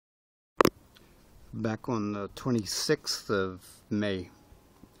Back on the 26th of May,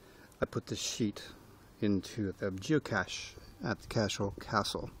 I put this sheet into the geocache at the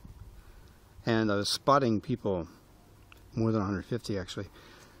Castle, and I was spotting people, more than 150 actually,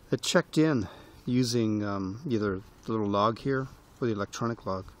 that checked in using either the little log here or the electronic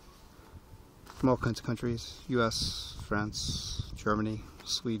log from all kinds of countries: US, France, Germany,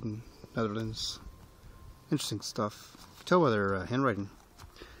 Sweden, Netherlands. Interesting stuff. You can tell by their handwriting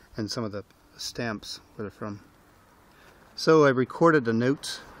and some of the stamps where they're from. So I recorded a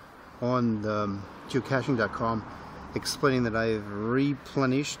note on the geocaching.com explaining that I've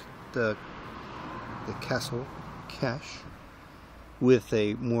replenished the castle cache with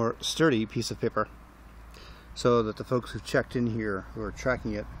a more sturdy piece of paper, so that the folks who checked in here, who are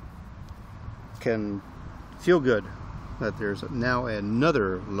tracking it, can feel good that there's now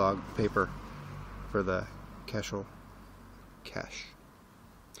another log paper for the castle cache.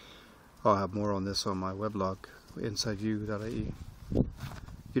 I'll have more on this on my weblog, insideview.ie.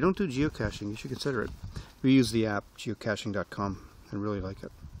 If you don't do geocaching, you should consider it. We use the app geocaching.com and really like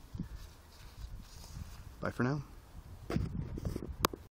it. Bye for now.